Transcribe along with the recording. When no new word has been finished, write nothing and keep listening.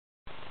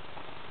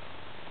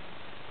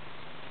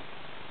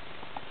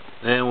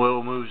Then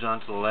Will moves on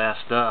to the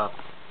last stop.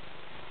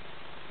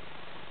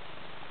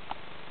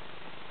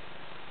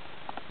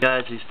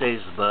 Guys, he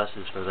stays the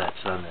buses for that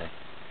Sunday.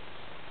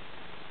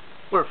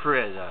 Where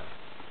Fred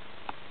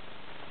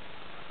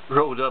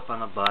rode up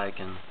on a bike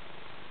and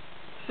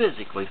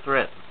physically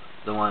threatened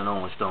the one and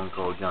only Stone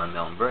Cold John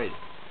Melton Brady.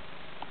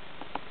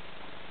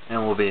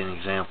 And will be an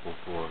example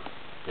for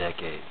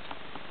decades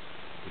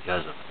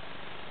because of it.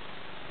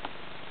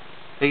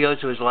 He goes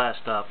to his last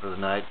stop for the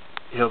night.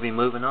 He'll be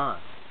moving on.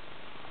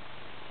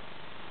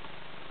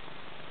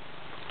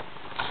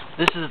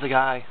 This is the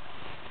guy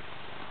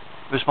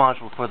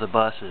responsible for the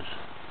buses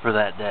for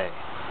that day.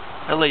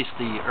 At least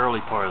the early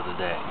part of the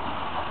day.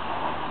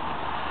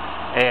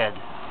 Ed.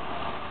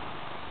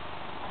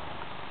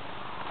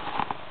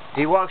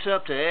 He walks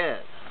up to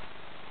Ed.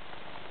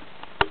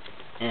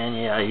 And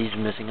yeah, he's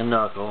missing a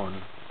knuckle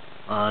and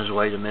on his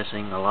way to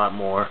missing a lot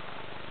more.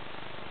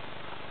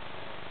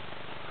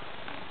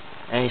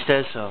 And he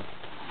says so.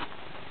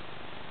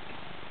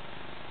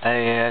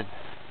 Hey Ed,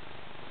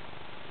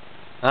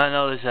 I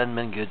know this hasn't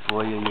been good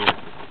for you. You're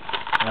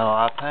in a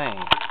lot of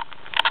pain.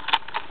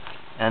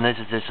 And this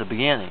is just the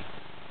beginning.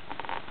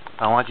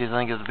 I want you to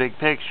think of the big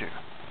picture.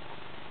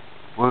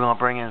 We're going to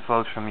bring in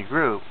folks from your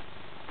group.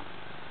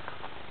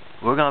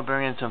 We're going to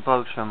bring in some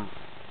folks from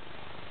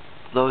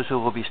those who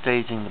will be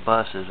staging the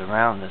buses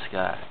around this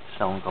guy,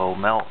 Stone Cold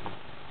Melton,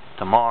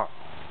 tomorrow.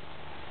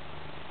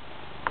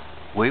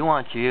 We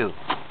want you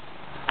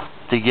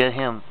to get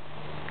them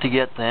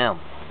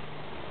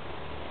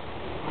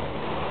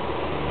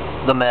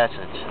the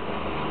message.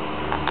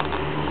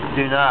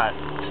 Do not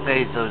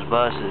stage those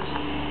buses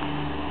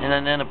in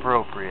an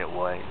inappropriate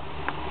way.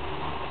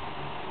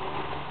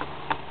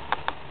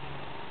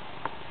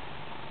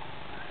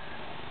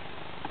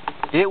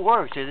 It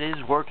works. It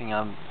is working.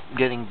 I'm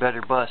getting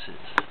better buses.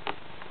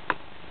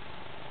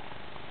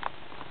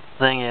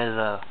 Thing is,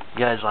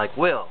 guys like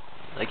Will,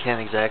 they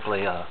can't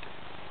exactly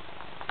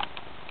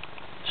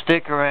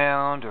stick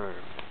around or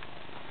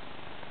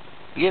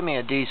give me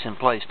a decent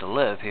place to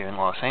live here in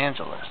Los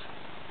Angeles.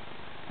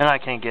 And I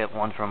can't get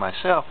one for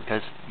myself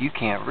because you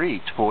can't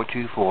reach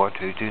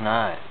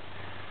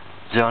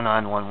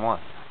 424-229-0911.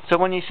 So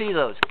when you see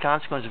those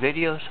consequence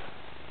videos,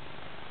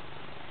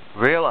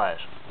 realize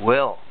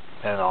Will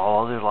and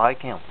all others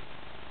like him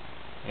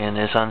in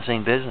this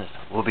unseen business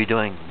will be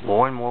doing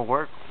more and more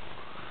work.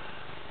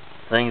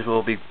 Things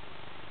will be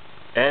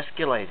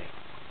escalating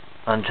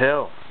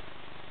until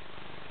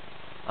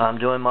I'm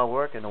doing my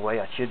work in the way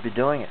I should be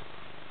doing it.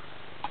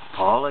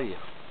 All of you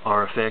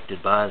are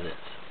affected by this.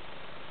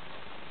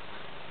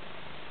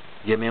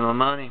 Give me my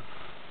money.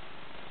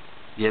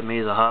 Give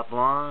me the hot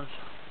blondes.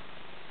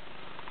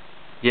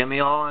 Give me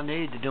all I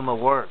need to do my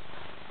work.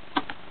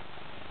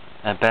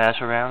 And pass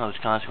around those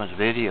consequence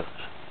videos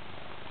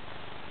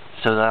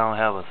so that I don't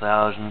have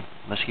 1,000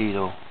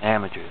 mosquito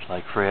amateurs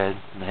like Fred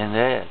and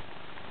Ed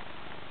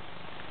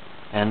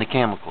and the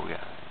chemical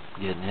guy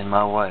getting in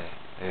my way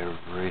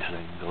every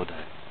single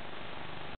day.